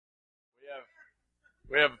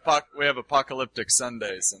we have apocalyptic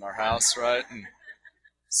Sundays in our house, right? And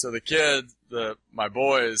so the kids, my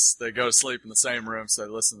boys, they go to sleep in the same room, so they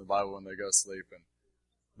listen to the Bible when they go to sleep. And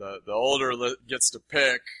the older gets to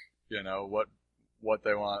pick, what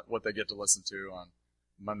they want, what they get to listen to on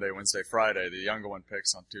Monday, Wednesday, Friday. The younger one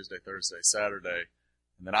picks on Tuesday, Thursday, Saturday,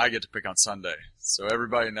 and then I get to pick on Sunday. So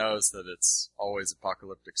everybody knows that it's always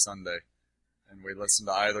apocalyptic Sunday, and we listen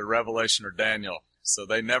to either Revelation or Daniel. So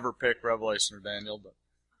they never pick Revelation or Daniel, but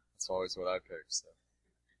that's always what I pick. So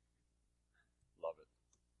love it,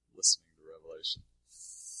 listening to Revelation.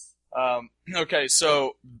 Okay,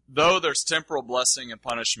 so though there's temporal blessing and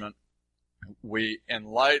punishment, we, in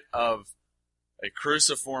light of a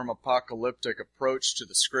cruciform apocalyptic approach to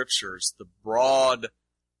the Scriptures, the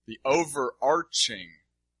overarching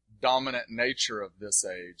dominant nature of this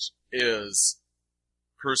age is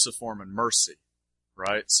cruciform and mercy,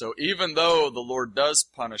 right? So even though the Lord does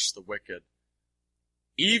punish the wicked,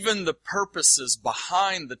 even the purposes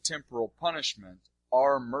behind the temporal punishment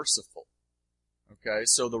are merciful. Okay,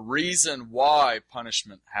 so the reason why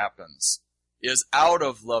punishment happens is out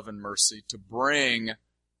of love and mercy to bring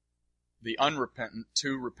the unrepentant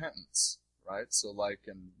to repentance, right? So like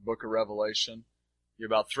in the book of Revelation, you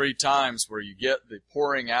have about 3 times where you get the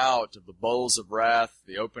pouring out of the bowls of wrath,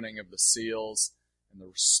 the opening of the seals, and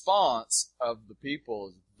the response of the people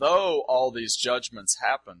is, though all these judgments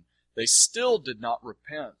happen, they still did not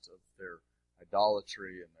repent of their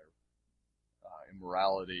idolatry and their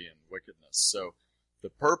immorality and wickedness. So the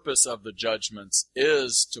purpose of the judgments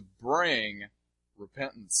is to bring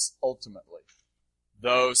repentance ultimately.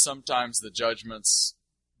 Though sometimes the judgments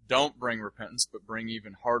don't bring repentance, but bring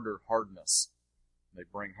even harder hardness. They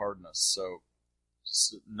bring hardness. So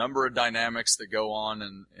just a number of dynamics that go on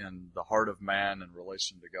in the heart of man in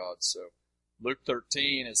relation to God. So Luke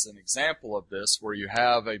 13 is an example of this, where you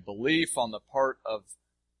have a belief on the part of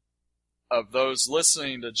those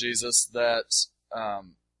listening to Jesus that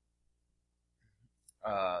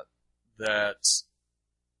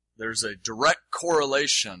there's a direct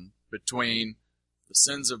correlation between the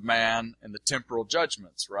sins of man and the temporal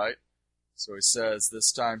judgments, right? So he says,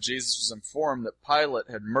 this time Jesus was informed that Pilate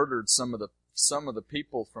had murdered some of the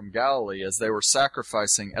people from Galilee as they were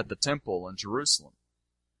sacrificing at the temple in Jerusalem.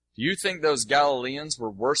 Do you think those Galileans were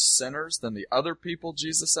worse sinners than the other people,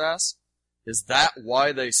 Jesus asked? Is that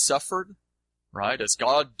why they suffered? Right? Is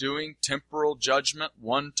God doing temporal judgment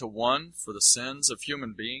one-to-one for the sins of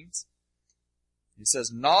human beings? He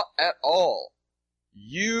says, not at all.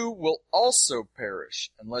 You will also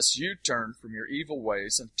perish unless you turn from your evil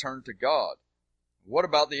ways and turn to God. What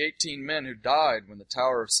about the 18 men who died when the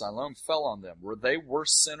Tower of Siloam fell on them? Were they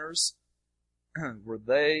worse sinners? Were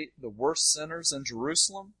they the worst sinners in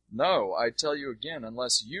Jerusalem? No, I tell you again,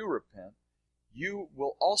 unless you repent, you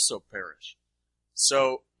will also perish.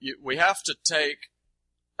 So we have to take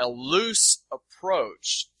a loose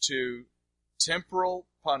approach to temporal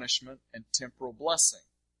punishment and temporal blessing.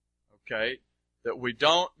 Okay? That we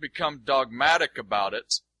don't become dogmatic about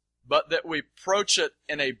it, but that we approach it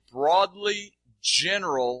in a broadly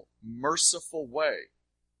general, merciful way.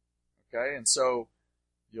 Okay? And so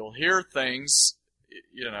you'll hear things,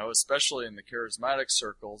 especially in the charismatic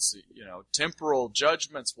circles, temporal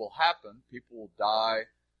judgments will happen. People will die.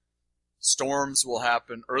 Storms will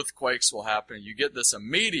happen. Earthquakes will happen. You get this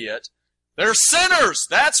immediate, they're sinners!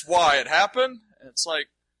 That's why it happened! And it's like,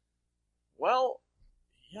 well,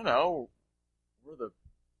 were the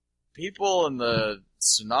people in the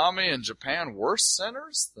tsunami in Japan worse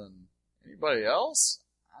sinners than anybody else?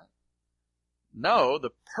 No,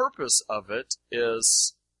 the purpose of it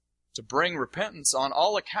is to bring repentance on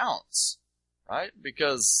all accounts, right?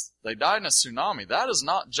 Because they died in a tsunami. That is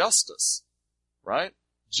not justice, right?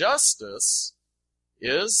 Justice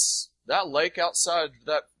is that lake outside,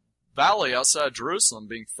 that valley outside Jerusalem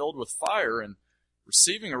being filled with fire and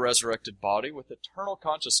receiving a resurrected body with eternal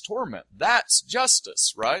conscious torment. That's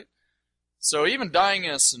justice, right? So even dying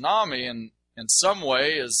in a tsunami in some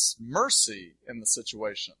way is mercy in the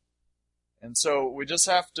situation. And so we just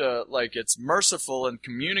have to, it's merciful in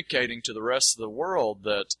communicating to the rest of the world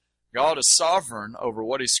that God is sovereign over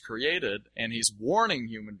what He's created, and He's warning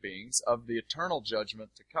human beings of the eternal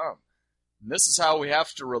judgment to come. And this is how we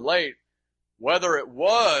have to relate, whether it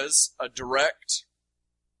was a direct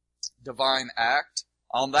divine act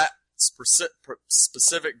on that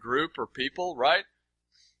specific group or people, right?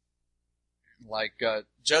 Like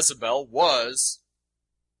Jezebel was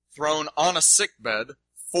thrown on a sickbed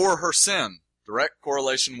for her sin. Direct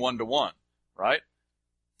correlation 1-to-1, right?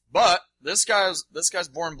 But this guy's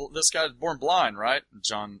born blind, right?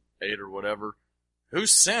 John 8 or whatever. Who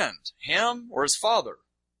sinned? Him or his father?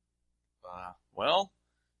 Well,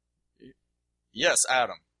 Yes,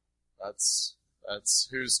 Adam. That's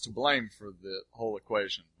who's to blame for the whole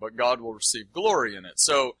equation. But God will receive glory in it.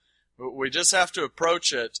 So we just have to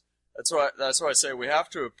approach it. That's why I say we have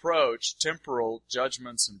to approach temporal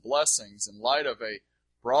judgments and blessings in light of a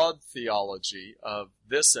broad theology of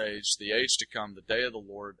this age, the age to come, the day of the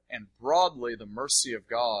Lord, and broadly the mercy of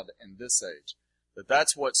God in this age.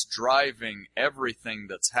 That's what's driving everything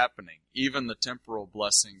that's happening, even the temporal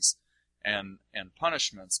blessings and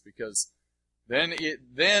punishments, because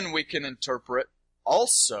then we can interpret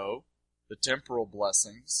also the temporal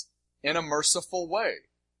blessings in a merciful way.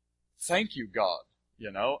 Thank you, God,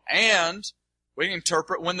 and we can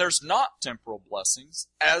interpret when there's not temporal blessings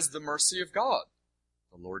as the mercy of God.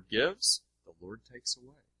 The Lord gives, the Lord takes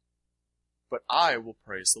away. But I will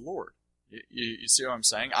praise the Lord. You see what I'm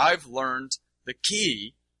saying? I've learned the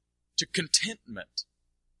key to contentment,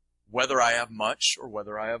 whether I have much or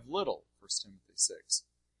whether I have little, 1 Timothy 6.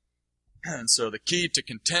 And so the key to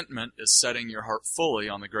contentment is setting your heart fully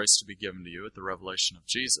on the grace to be given to you at the revelation of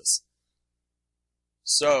Jesus.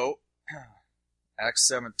 So, Acts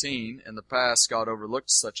 17, in the past God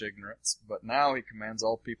overlooked such ignorance, but now he commands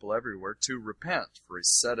all people everywhere to repent, for he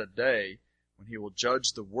set a day when he will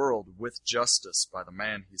judge the world with justice by the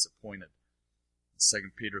man he's appointed.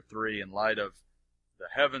 2 Peter 3, in light of the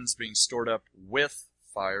heavens being stored up with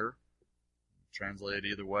fire, translated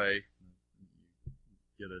either way,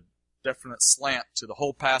 you get a definite slant to the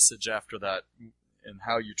whole passage after that and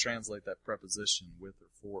how you translate that preposition, with or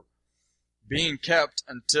for. Being kept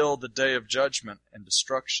until the day of judgment and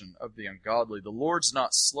destruction of the ungodly. The Lord's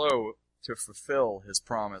not slow to fulfill his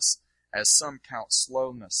promise, as some count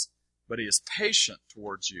slowness, but he is patient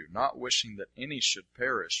towards you, not wishing that any should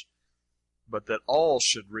perish, but that all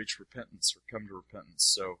should reach repentance or come to repentance.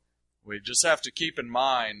 So we just have to keep in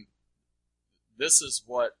mind, this is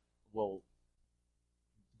what will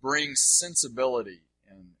bring sensibility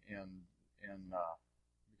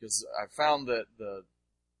because I found that the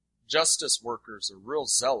justice workers are real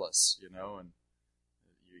zealous, and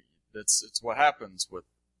it's what happens with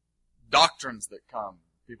doctrines that come.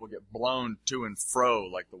 People get blown to and fro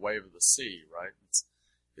like the wave of the sea, right?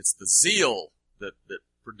 It's the zeal that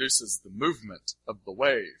produces the movement of the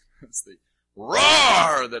wave. It's the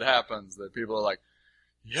roar that happens that people are like,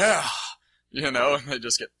 yeah, and they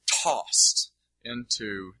just get tossed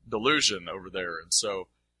into delusion over there. And so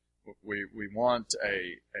we want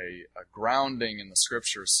a grounding in the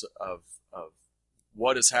Scriptures of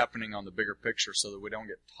what is happening on the bigger picture, so that we don't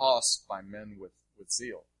get tossed by men with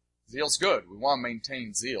zeal. Zeal's good. We want to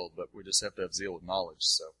maintain zeal, but we just have to have zeal with knowledge.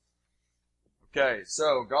 So, okay,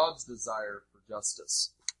 so God's desire for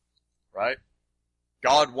justice, right?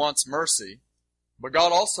 God wants mercy, but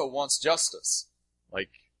God also wants justice.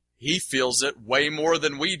 Like, he feels it way more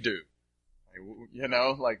than we do.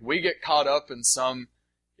 Like we get caught up in some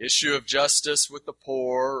issue of justice with the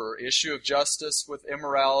poor, or issue of justice with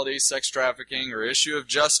immorality, sex trafficking, or issue of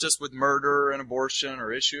justice with murder and abortion,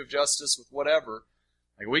 or issue of justice with whatever.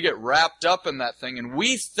 Like we get wrapped up in that thing, and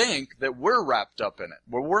we think that we're wrapped up in it.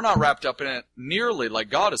 But we're not wrapped up in it nearly like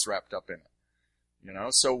God is wrapped up in it.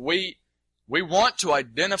 So we want to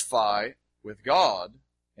identify with God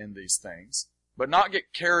in these things, but not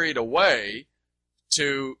get carried away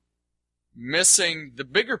to missing the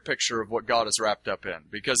bigger picture of what God is wrapped up in,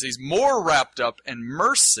 because he's more wrapped up in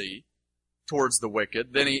mercy towards the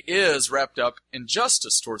wicked than he is wrapped up in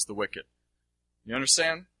justice towards the wicked. You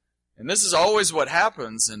understand? And this is always what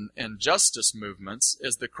happens in justice movements,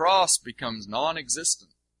 is the cross becomes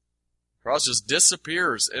non-existent. The cross just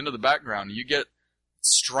disappears into the background. You get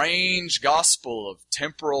strange gospel of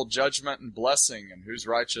temporal judgment and blessing, and who's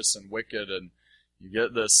righteous and wicked, and you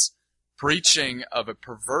get this preaching of a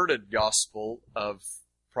perverted gospel of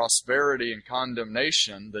prosperity and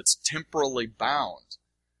condemnation that's temporally bound,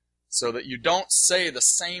 so that you don't say the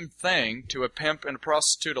same thing to a pimp and a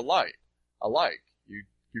prostitute alike.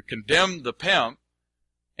 You condemn the pimp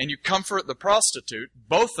and you comfort the prostitute,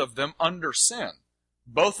 both of them under sin,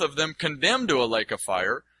 both of them condemned to a lake of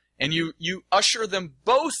fire, and you usher them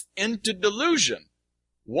both into delusion,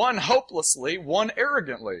 one hopelessly, one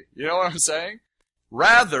arrogantly. You know what I'm saying?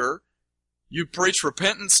 Rather, you preach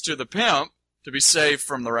repentance to the pimp to be saved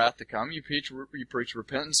from the wrath to come. You preach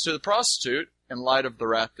repentance to the prostitute in light of the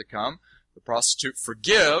wrath to come. The prostitute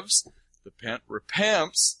forgives. The pimp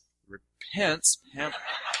repents,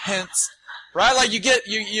 right? Like you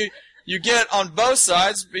get on both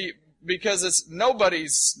sides because it's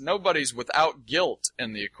nobody's without guilt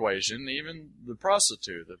in the equation. Even the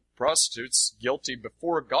prostitute. The prostitute's guilty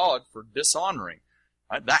before God for dishonoring.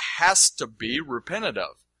 Right? That has to be repented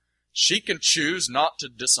of. She can choose not to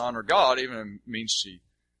dishonor God, even if it means she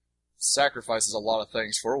sacrifices a lot of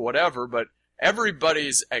things for, whatever, but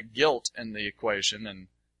everybody's at guilt in the equation,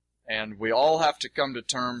 and we all have to come to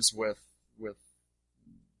terms with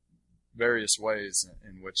various ways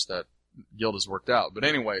in which that guilt is worked out. But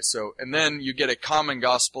anyway, and then you get a common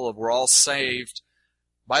gospel of we're all saved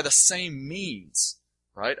by the same means,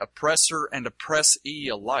 right? Oppressor and oppressee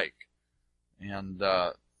alike. And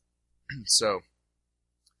God's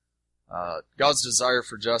desire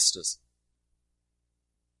for justice.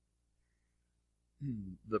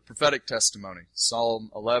 The prophetic testimony,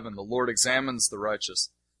 Psalm 11, the Lord examines the righteous.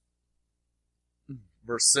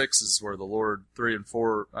 Verse 6 is where the Lord, 4 and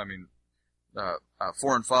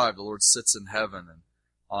 5, the Lord sits in heaven, and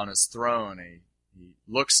on his throne he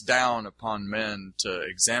looks down upon men to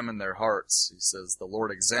examine their hearts. He says, the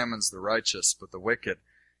Lord examines the righteous, but the wicked,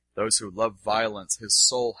 those who love violence, his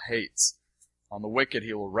soul hates. On the wicked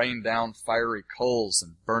he will rain down fiery coals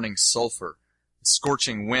and burning sulfur. The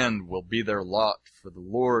scorching wind will be their lot, for the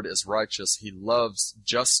Lord is righteous. He loves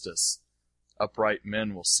justice. Upright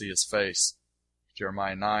men will see his face.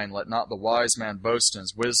 Jeremiah 9, let not the wise man boast in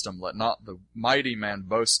his wisdom. Let not the mighty man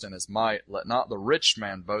boast in his might. Let not the rich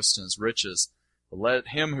man boast in his riches. But let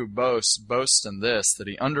him who boasts boast in this, that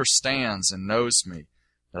he understands and knows me,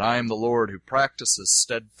 that I am the Lord who practices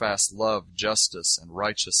steadfast love, justice, and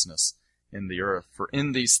righteousness in the earth. For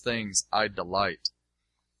in these things I delight.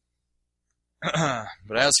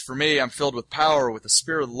 But as for me, I'm filled with power, with the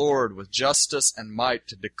Spirit of the Lord, with justice and might,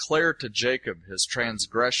 to declare to Jacob his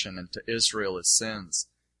transgression and to Israel his sins.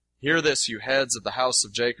 Hear this, you heads of the house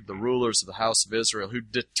of Jacob, the rulers of the house of Israel, who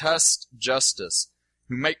detest justice,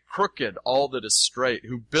 who make crooked all that is straight,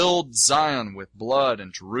 who build Zion with blood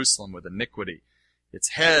and Jerusalem with iniquity. Its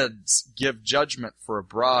heads give judgment for a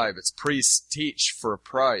bribe, its priests teach for a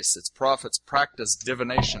price, its prophets practice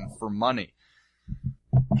divination for money.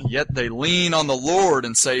 Yet they lean on the Lord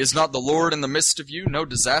and say, is not the Lord in the midst of you? No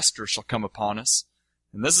disaster shall come upon us.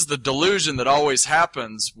 And this is the delusion that always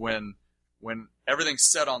happens when everything's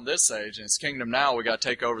set on this age, and it's kingdom now, we got to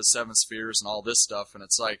take over the seven spheres and all this stuff, and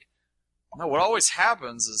it's like, no, what always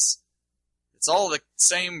happens is it's all the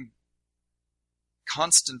same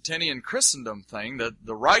Constantinian Christendom thing, that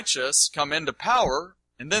the righteous come into power,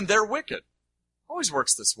 and then they're wicked. Always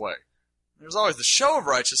works this way. There's always the show of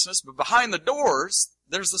righteousness, but behind the doors,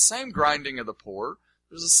 there's the same grinding of the poor.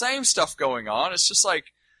 There's the same stuff going on. It's just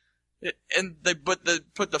like, they put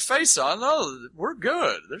the face on, no, we're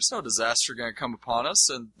good. There's no disaster going to come upon us.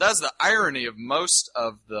 And that's the irony of most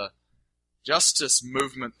of the justice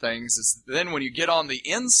movement things, is then when you get on the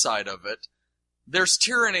inside of it, there's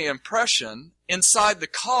tyranny and oppression inside the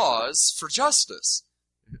cause for justice.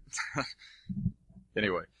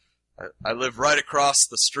 Anyway, I live right across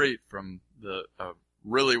the street from the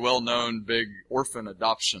really well-known big orphan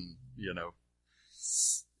adoption,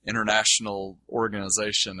 international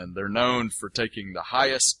organization, and they're known for taking the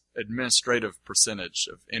highest administrative percentage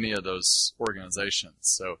of any of those organizations.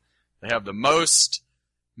 So they have the most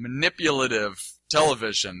manipulative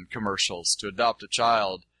television commercials to adopt a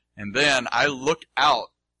child, and then I look out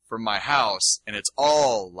from my house, and it's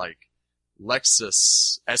all like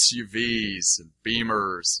Lexus SUVs and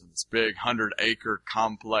Beamers and this big 100-acre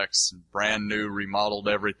complex and brand new remodeled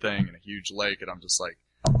everything and a huge lake, and I'm just like,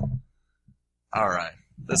 all right,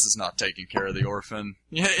 this is not taking care of the orphan.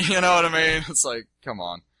 You know what I mean? It's like, come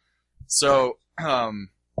on. So,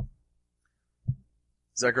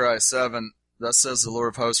 Zechariah 7, thus says the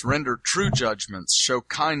Lord of hosts, render true judgments, show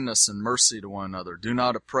kindness and mercy to one another. Do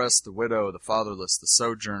not oppress the widow, the fatherless, the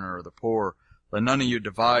sojourner, or the poor. Let none of you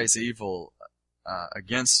devise evil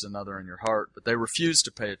against another in your heart. But they refused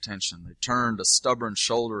to pay attention. They turned a stubborn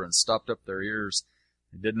shoulder and stopped up their ears.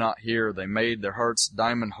 They did not hear. They made their hearts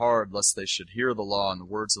diamond hard, lest they should hear the law and the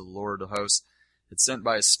words of the Lord of hosts, had sent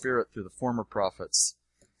by his Spirit through the former prophets.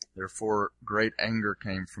 Therefore great anger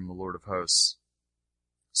came from the Lord of hosts.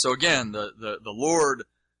 So again, the Lord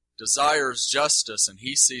desires justice, and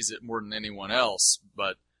he sees it more than anyone else,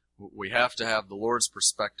 but we have to have the Lord's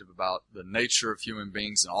perspective about the nature of human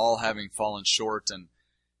beings and all having fallen short, and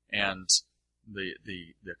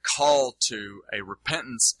the call to a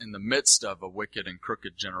repentance in the midst of a wicked and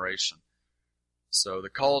crooked generation. So the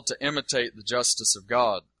call to imitate the justice of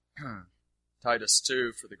God. Titus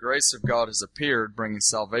 2, for the grace of God has appeared, bringing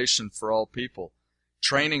salvation for all people,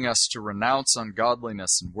 training us to renounce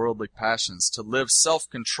ungodliness and worldly passions, to live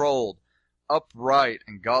self-controlled, upright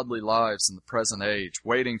and godly lives in the present age,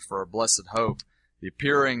 waiting for our blessed hope, the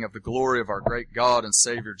appearing of the glory of our great God and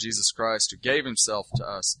Savior Jesus Christ, who gave himself to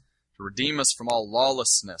us to redeem us from all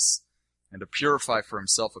lawlessness and to purify for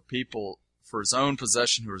himself a people for his own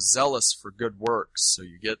possession who are zealous for good works. So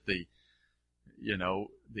you get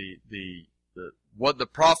what the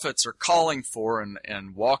prophets are calling for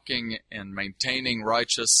and walking and maintaining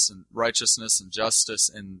righteousness and justice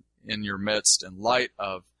in your midst in light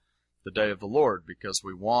of the day of the Lord, because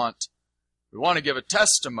we want to give a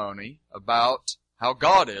testimony about how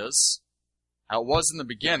God is, how it was in the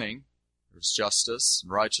beginning. There's justice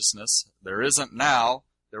and righteousness. There isn't now.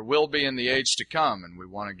 There will be in the age to come, and we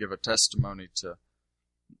want to give a testimony to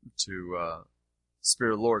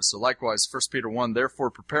Spirit of the Lord. So likewise, 1 Peter 1,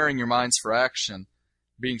 therefore, preparing your minds for action,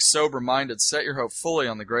 being sober-minded, set your hope fully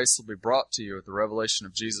on the grace that will be brought to you at the revelation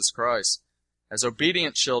of Jesus Christ. As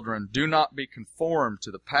obedient children, do not be conformed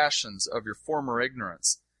to the passions of your former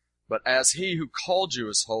ignorance, but as He who called you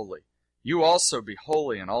is holy, you also be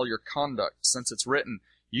holy in all your conduct, since it's written,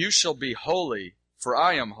 you shall be holy, for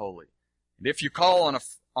I am holy. And if you call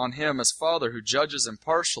on Him as Father who judges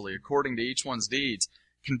impartially according to each one's deeds,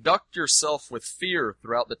 conduct yourself with fear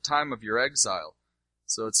throughout the time of your exile.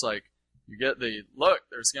 So it's like, you get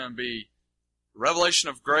there's going to be revelation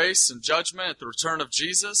of grace and judgment at the return of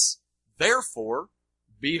Jesus. Therefore,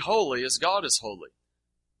 be holy as God is holy.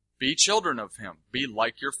 Be children of Him. Be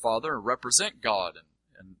like your Father and represent God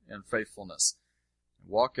in faithfulness.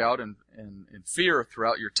 Walk out in fear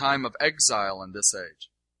throughout your time of exile in this age.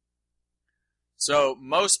 So,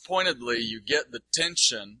 most pointedly, you get the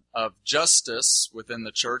tension of justice within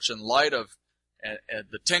the church in light of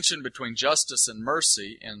the tension between justice and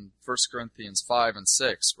mercy in 1 Corinthians 5 and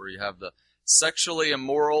 6, where you have the sexually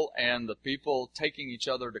immoral and the people taking each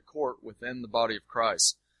other to court within the body of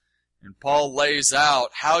Christ. And Paul lays out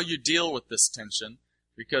how you deal with this tension,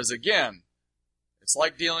 because again, it's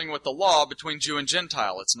like dealing with the law between Jew and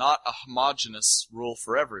Gentile. It's not a homogeneous rule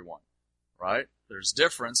for everyone, right? There's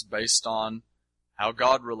difference based on how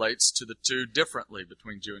God relates to the two differently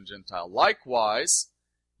between Jew and Gentile. Likewise,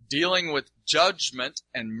 dealing with judgment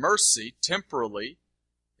and mercy temporally,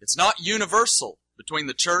 it's not universal between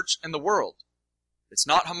the church and the world. It's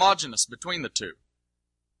not homogeneous between the two.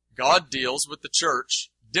 God deals with the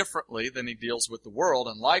church differently than He deals with the world,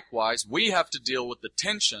 and likewise, we have to deal with the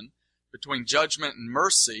tension between judgment and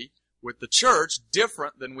mercy with the church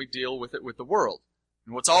different than we deal with it with the world.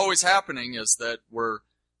 And what's always happening is that we're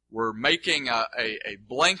making a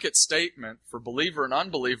blanket statement for believer and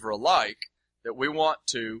unbeliever alike that we want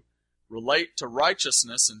to relate to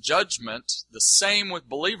righteousness and judgment the same with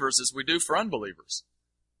believers as we do for unbelievers.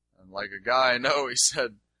 And like a guy I know, he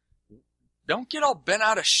said, don't get all bent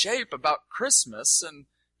out of shape about Christmas and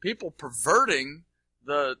people perverting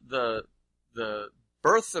the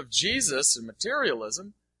birth of Jesus and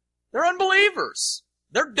materialism. They're unbelievers.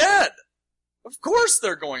 They're dead. Of course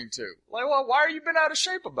they're going to. Like, well, why are you bent out of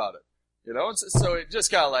shape about it? You know, so it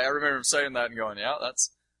just kind of like, I remember him saying that and going, yeah,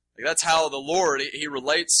 that's how the Lord, He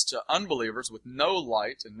relates to unbelievers with no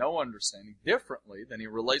light and no understanding differently than He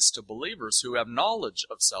relates to believers who have knowledge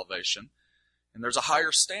of salvation. And there's a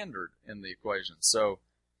higher standard in the equation. So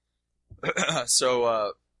 1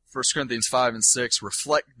 Corinthians 5 and 6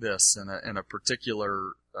 reflect this in a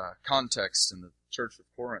particular context in the church of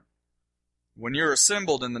Corinth. When you're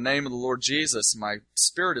assembled in the name of the Lord Jesus, my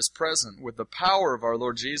Spirit is present. With the power of our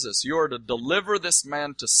Lord Jesus, you are to deliver this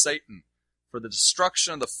man to Satan for the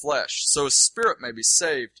destruction of the flesh, so his spirit may be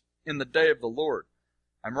saved in the day of the Lord.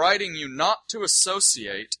 I'm writing you not to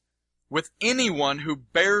associate with anyone who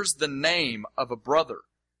bears the name of a brother,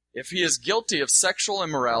 if he is guilty of sexual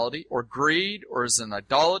immorality or greed or is an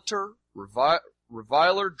idolater,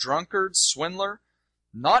 reviler, drunkard, swindler,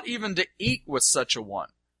 not even to eat with such a one.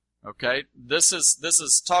 Okay? This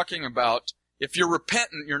is talking about if you're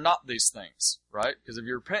repentant, you're not these things, right? Because if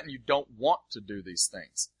you're repentant, you don't want to do these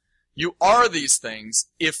things. You are these things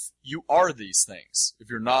if you are these things. If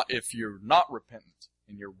you're not repentant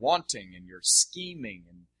and you're wanting and you're scheming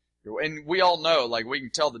and we all know, like, we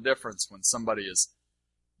can tell the difference when somebody is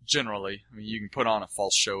generally, I mean, you can put on a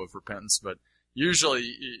false show of repentance, but usually,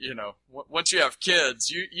 you know, once you have kids,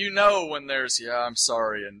 you know when there's, yeah, I'm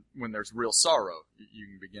sorry, and when there's real sorrow, you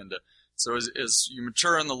can begin to, so as you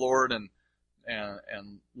mature in the Lord and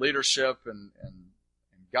leadership and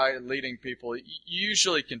guide, leading people, you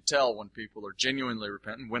usually can tell when people are genuinely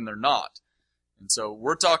repentant, when they're not. And so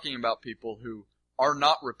we're talking about people who are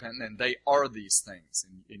not repentant, and they are these things.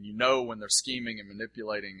 And you know when they're scheming and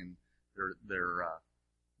manipulating and they're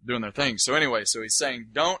doing their thing. So anyway, so he's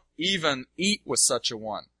saying, don't even eat with such a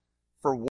one. For